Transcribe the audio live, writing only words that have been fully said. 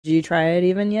Did you try it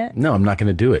even yet? No, I'm not going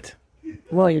to do it.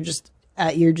 Well, you're just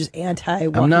anti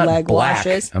I'm not leg black.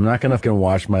 washes. I'm not going to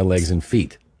wash my legs and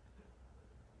feet.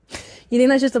 You think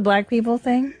that's just a black people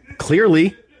thing?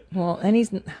 Clearly. Well, and he's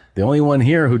the only one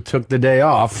here who took the day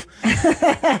off.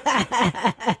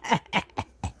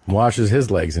 Washes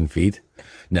his legs and feet.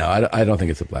 No, I don't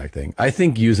think it's a black thing. I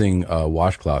think using a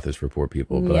washcloth is for poor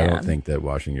people, but I don't think that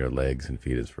washing your legs and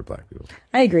feet is for black people.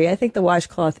 I agree. I think the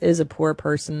washcloth is a poor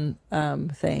person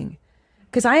thing.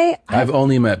 Because I've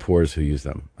only met poors who use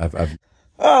them.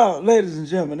 Oh, ladies and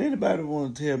gentlemen, anybody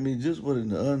want to tell me just what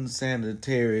an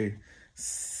unsanitary,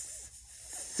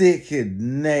 sick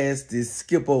and nasty,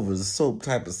 skip over the soap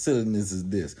type of silliness is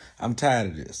this? I'm tired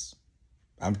of this.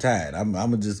 I'm tired. I'm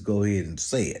going to just go ahead and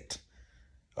say it.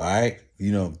 All right?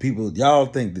 You know, people, y'all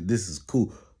think that this is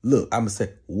cool. Look, I'm going to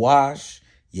say, wash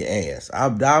your ass.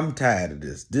 I'm tired of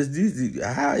this.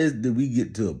 How did we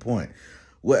get to a point?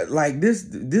 Well, like this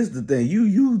is the thing.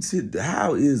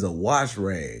 How is a wash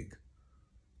rag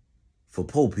for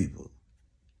poor people?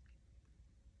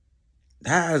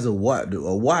 How is a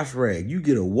wash rag? You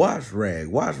get a wash rag.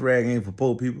 Wash rag ain't for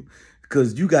poor people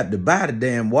because you got to buy the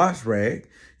damn wash rag.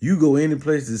 You go any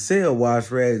place to sell wash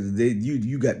rags,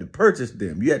 you got to purchase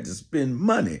them. You have to spend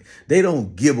money. They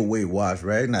don't give away wash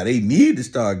rags. Now they need to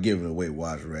start giving away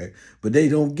wash rags, but they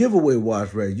don't give away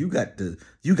wash rags. You got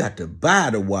to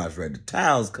buy the wash rag. The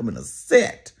towels come in a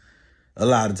set. A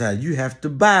lot of times you have to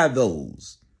buy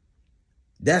those.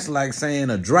 That's like saying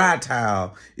a dry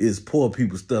towel is poor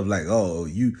people stuff like, oh,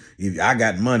 if I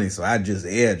got money, so I just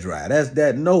air dry.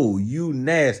 No, you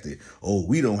nasty. Oh,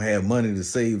 we don't have money to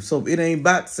save soap. It ain't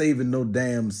about saving no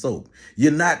damn soap.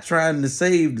 You're not trying to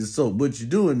save the soap. What you're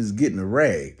doing is getting a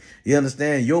rag. You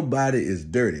understand? Your body is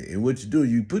dirty. And what you do,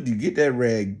 you get that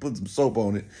rag, you put some soap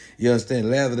on it, you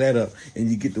understand, lather that up, and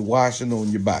you get the washing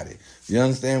on your body. You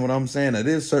understand what I'm saying? Now,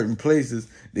 there's certain places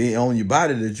on your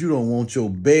body that you don't want your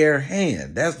bare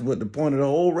hand. That's what the point of the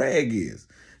whole rag is.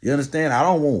 You understand? I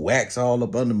don't want wax all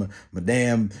up under my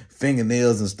damn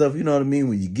fingernails and stuff. You know what I mean?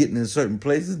 When you're getting in certain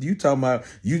places, you talking about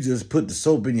you just put the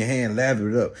soap in your hand, lather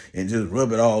it up, and just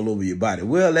rub it all over your body.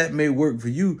 Well, that may work for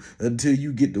you until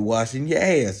you get to washing your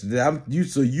ass.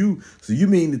 So you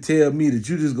mean to tell me that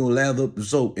you just gonna lather up the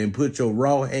soap and put your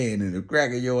raw hand in the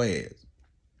crack of your ass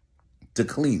to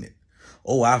clean it?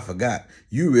 Oh, I forgot.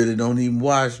 You really don't even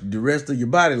wash the rest of your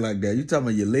body like that. You talking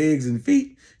about your legs and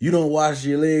feet? You don't wash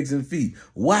your legs and feet.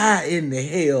 Why in the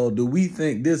hell do we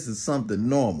think this is something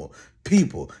normal?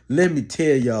 People, let me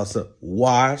tell y'all something.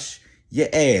 Wash your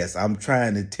ass. I'm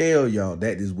trying to tell y'all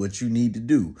that is what you need to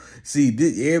do. See,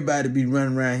 everybody be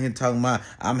running around here talking about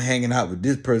I'm hanging out with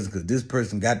this person because this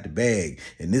person got the bag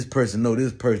and this person know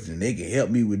this person and they can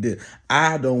help me with this.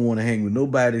 I don't want to hang with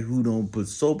nobody who don't put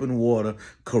soap and water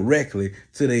correctly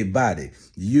to their body.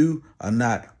 You are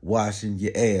not washing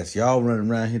your ass. Y'all running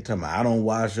around here talking about I don't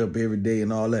wash up every day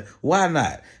and all that. Why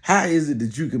not? How is it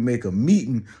that you can make a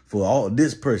meeting for all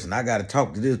this person? I got to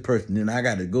talk to this person, then I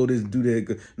got to go this, do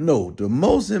that. No, the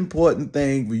most important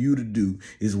thing for you to do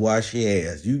is wash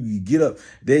your ass. You get up,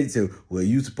 they say, well,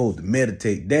 you supposed to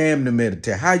meditate. Damn to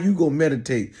meditate. How you gonna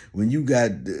meditate when you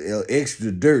got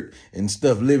extra dirt and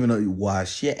stuff living on you?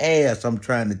 Wash your ass. I'm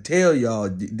trying to tell y'all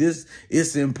this.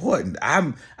 It's important.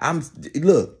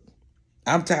 Look,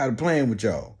 I'm tired of playing with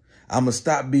y'all. I'm going to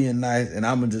stop being nice and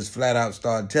I'm going to just flat out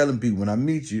start telling people when I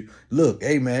meet you, look,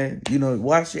 hey man,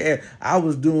 wash your ass. I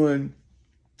was doing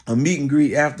a meet and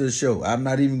greet after the show. I'm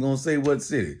not even going to say what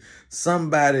city.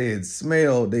 Somebody had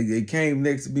smelled, they came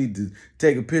next to me to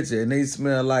take a picture and they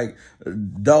smell like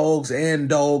dogs and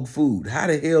dog food. How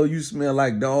the hell you smell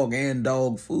like dog and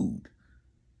dog food?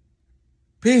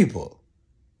 People,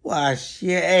 wash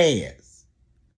your ass.